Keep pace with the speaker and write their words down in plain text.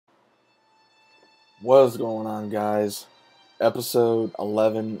What is going on, guys? Episode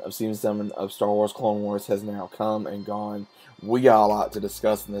 11 of Season 7 of Star Wars Clone Wars has now come and gone. We got a lot to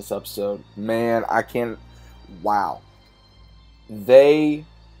discuss in this episode. Man, I can't... Wow. They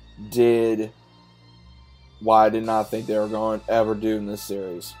did what I did not think they were going to ever do in this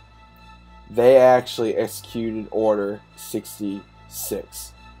series. They actually executed Order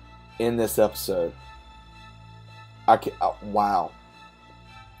 66 in this episode. Wow.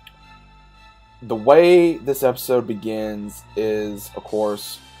 The way this episode begins is, of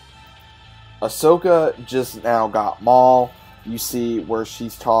course, Ahsoka just now got Maul. You see where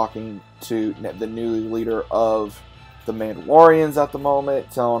she's talking to the new leader of the Mandalorians at the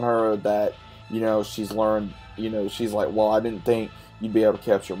moment, telling her that, she's learned, she's like, well, I didn't think you'd be able to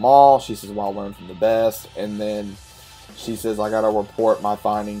capture Maul. She says, well, I learned from the best. And then she says, I gotta report my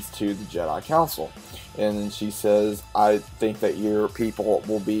findings to the Jedi Council. And then she says, I think that your people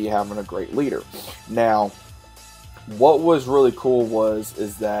will be having a great leader. Now, what was really cool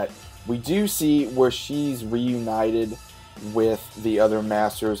is that we do see where she's reunited with the other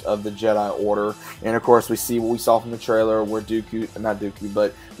masters of the Jedi Order. And of course, we see what we saw from the trailer where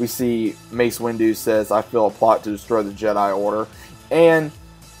but we see Mace Windu says, I feel a plot to destroy the Jedi Order. And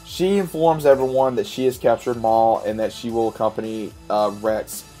she informs everyone that she has captured Maul and that she will accompany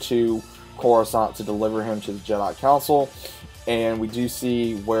Rex to Coruscant to deliver him to the Jedi Council. And we do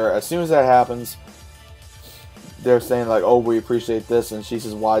see where as soon as that happens, they're saying like, oh, we appreciate this, and she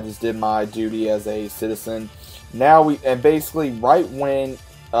says, well, I just did my duty as a citizen. And basically right when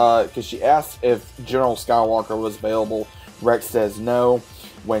because she asked if General Skywalker was available, Rex says no.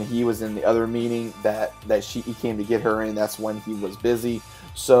 When he was in the other meeting that he came to get her in, that's when he was busy.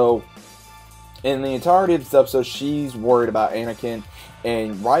 So in the entirety of this episode, she's worried about Anakin.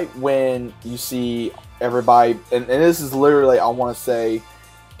 And right when you see everybody, and this is literally, I want to say,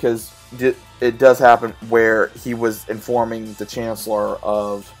 because it does happen, where he was informing the Chancellor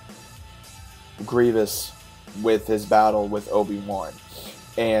of Grievous with his battle with Obi-Wan.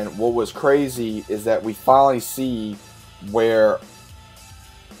 And what was crazy is that we finally see where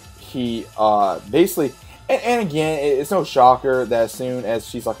he basically, and again, it's no shocker that as soon as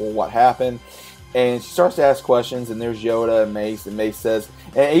she's like, well, what happened? And she starts to ask questions, and there's Yoda and Mace says,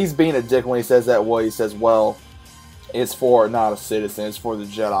 and he's being a dick when he says that. Well, he says, well, it's for not a citizen, it's for the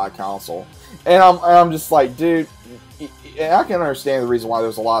Jedi Council. And I'm just like, dude, I can understand the reason why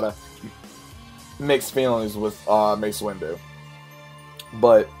there's a lot of mixed feelings with Mace Windu.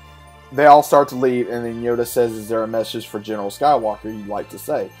 But they all start to leave, and then Yoda says, is there a message for General Skywalker you'd like to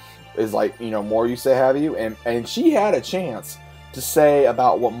say? Is like, more you say, have you? And she had a chance to say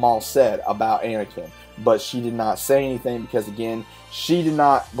about what Maul said about Anakin, but she did not say anything because, again, she did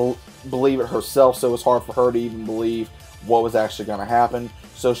not believe it herself, so it was hard for her to even believe what was actually going to happen.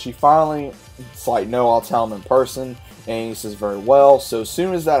 So she finally, it's like, no, I'll tell him in person, and he says, very well. So as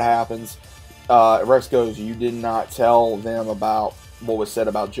soon as that happens, Rex goes, you did not tell them about what was said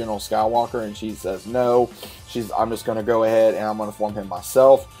about General Skywalker, and she says, no. I'm just going to go ahead and I'm going to inform him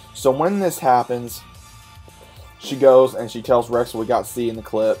myself. So when this happens, she goes and she tells Rex, what we got to see in the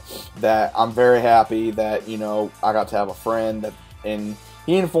clip, that I'm very happy that, I got to have a friend. And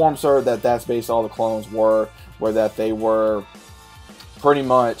he informs her that that's basically all the clones were that they were pretty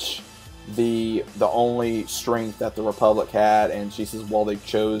much the only strength that the Republic had. And she says, well, they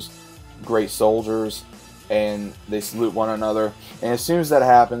chose great soldiers and they salute one another. And as soon as that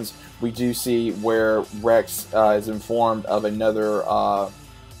happens, we do see where Rex is informed of another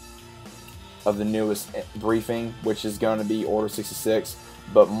of the newest briefing, which is going to be Order 66.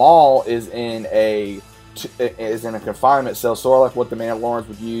 But Maul is in a confinement cell, sort of like what the Mandalorians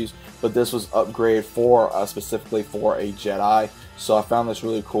would use, but this was upgraded for specifically for a Jedi. So I found this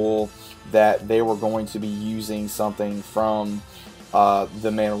really cool that they were going to be using something from the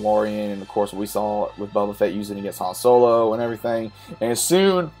Mandalorian, and of course we saw with Boba Fett using it against Han Solo and everything. And as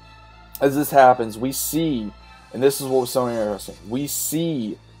soon as this happens, we see, and this is what was so interesting, we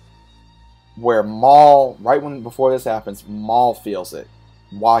see where Maul, before this happens, Maul feels it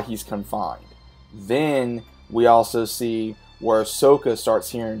while he's confined. Then we also see where Ahsoka starts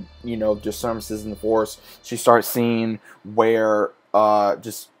hearing, disturbances in the Force. She starts seeing where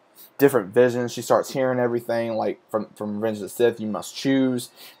just different visions. She starts hearing everything, like from Revenge of the Sith, you must choose.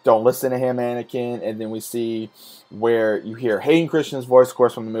 Don't listen to him, Anakin. And then we see where you hear Hayden Christensen's voice, of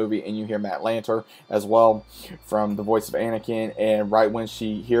course, from the movie, and you hear Matt Lanter as well from the voice of Anakin. And right when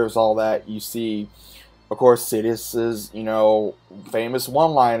she hears all that, you see, of course, Sidious's, famous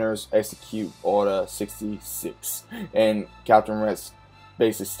one-liners, execute Order 66. And Captain Rex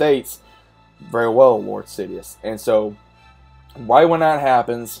basically states, very well, Lord Sidious. And so, right when that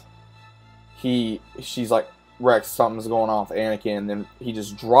happens, she's like, Rex, something's going on with Anakin, and then he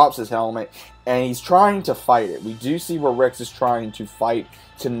just drops his helmet, and he's trying to fight it. We do see where Rex is trying to fight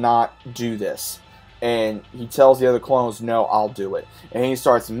to not do this, and he tells the other clones, no, I'll do it. And he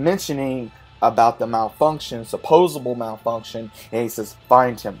starts mentioning about the malfunction, supposable malfunction, and he says,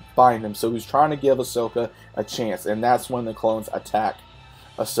 find him. So he's trying to give Ahsoka a chance, and that's when the clones attack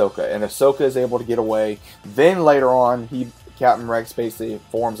Ahsoka, and Ahsoka is able to get away. Then later on, Captain Rex basically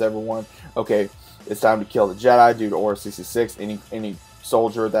informs everyone, okay, it's time to kill the Jedi due to Order 66. Any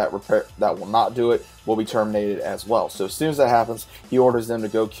soldier that will not do it will be terminated as well. So as soon as that happens, he orders them to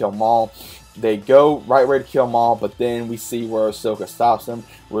go kill Maul. They go right ready to kill Maul, but then we see where Ahsoka stops him,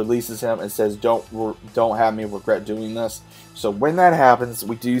 releases him, and says, don't have me regret doing this. So when that happens,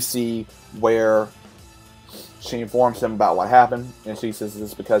 we do see where she informs him about what happened, and she says, this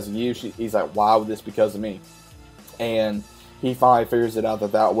is because of you. He's like, why would this be because of me? And he finally figures it out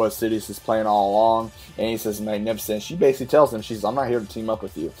that was Sidious's plan all along, and he says, magnificent. She basically tells him, I'm not here to team up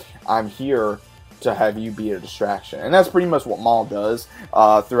with you. I'm here to have you be a distraction. And that's pretty much what Maul does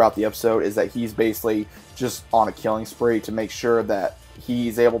throughout the episode, is that he's basically just on a killing spree to make sure that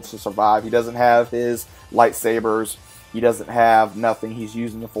he's able to survive. He doesn't have his lightsabers. He doesn't have nothing. He's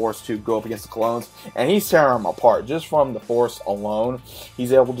using the Force to go up against the clones, and he's tearing them apart. Just from the Force alone,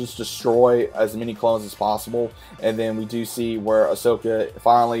 he's able to just destroy as many clones as possible. And then we do see where Ahsoka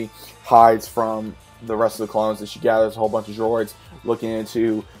finally hides from the rest of the clones, and she gathers a whole bunch of droids, looking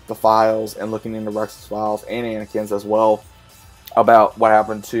into the files and looking into Rex's files and Anakin's as well, about what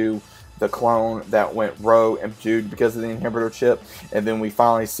happened to the clone that went rogue and dude because of the inhibitor chip. And then we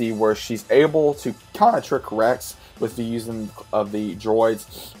finally see where she's able to kind of trick Rex with the using of the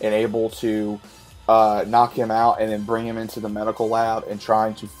droids, and able to knock him out and then bring him into the medical lab and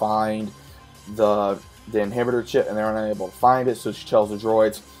trying to find the inhibitor chip, and they're unable to find it. So she tells the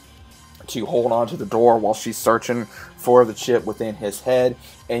droids to hold on to the door while she's searching for the chip within his head.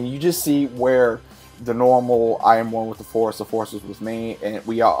 And you just see where the normal I am one with the Force is with me, and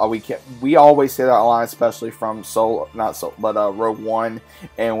we always say that line, especially from Rogue One,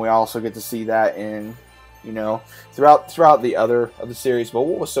 and we also get to see that in throughout the other of the series. But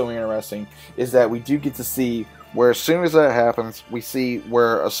what was so interesting is that we do get to see where, as soon as that happens, we see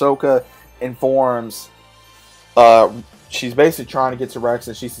where Ahsoka informs she's basically trying to get to Rex,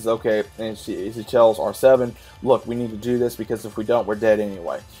 and she says, okay, and she tells R7, look, we need to do this, because if we don't, we're dead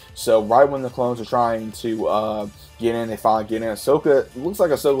anyway. So right when the clones are trying to get in, they finally get in. Ahsoka, looks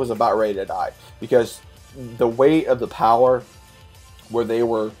like Ahsoka was about ready to die, because the weight of the power where they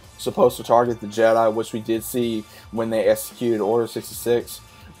were supposed to target the Jedi, which we did see when they executed Order 66,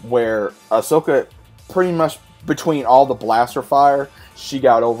 where Ahsoka, pretty much between all the blaster fire, she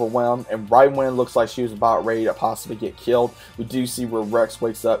got overwhelmed, and right when it looks like she was about ready to possibly get killed, we do see where Rex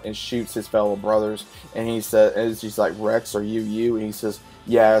wakes up and shoots his fellow brothers, and he says, and she's like, Rex, are you? And he says,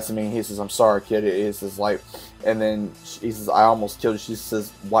 yeah, that's me. He says, I'm sorry, kid, it is his life. And then he says, I almost killed you. She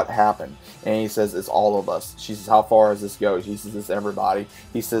says, what happened? And he says, it's all of us. She says, how far does this go? He says, it's everybody.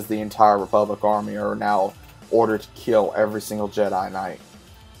 He says, the entire Republic Army are now ordered to kill every single Jedi Knight.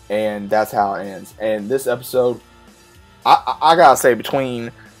 And that's how it ends. And this episode, I gotta say,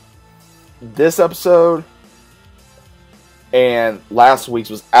 between this episode and last week's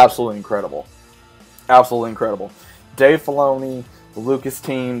was absolutely incredible. Absolutely incredible. Dave Filoni, the Lucas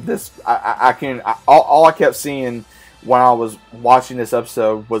team, all I kept seeing when I was watching this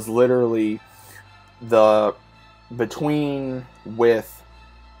episode was literally between with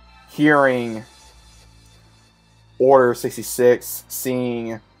hearing Order 66,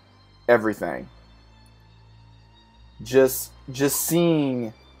 seeing everything. Just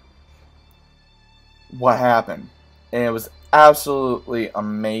seeing what happened. And it was absolutely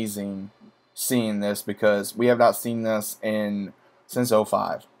amazing seeing this, because we have not seen this since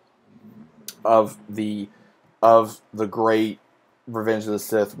 05 of the great Revenge of the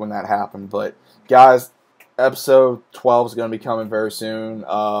Sith, when that happened. But guys, episode 12 is going to be coming very soon.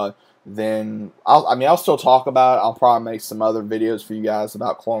 Then I'll still talk about it. I'll probably make some other videos for you guys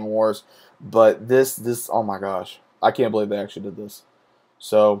about Clone Wars. But this, oh my gosh, I can't believe they actually did this.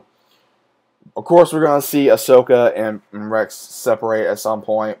 So, of course, we're going to see Ahsoka and Rex separate at some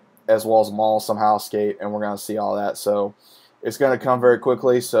point, as well as Maul somehow escape, and we're going to see all that. So, it's going to come very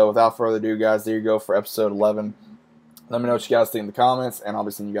quickly. So, without further ado, guys, there you go for episode 11. Let me know what you guys think in the comments, and I'll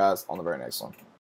be seeing you guys on the very next one.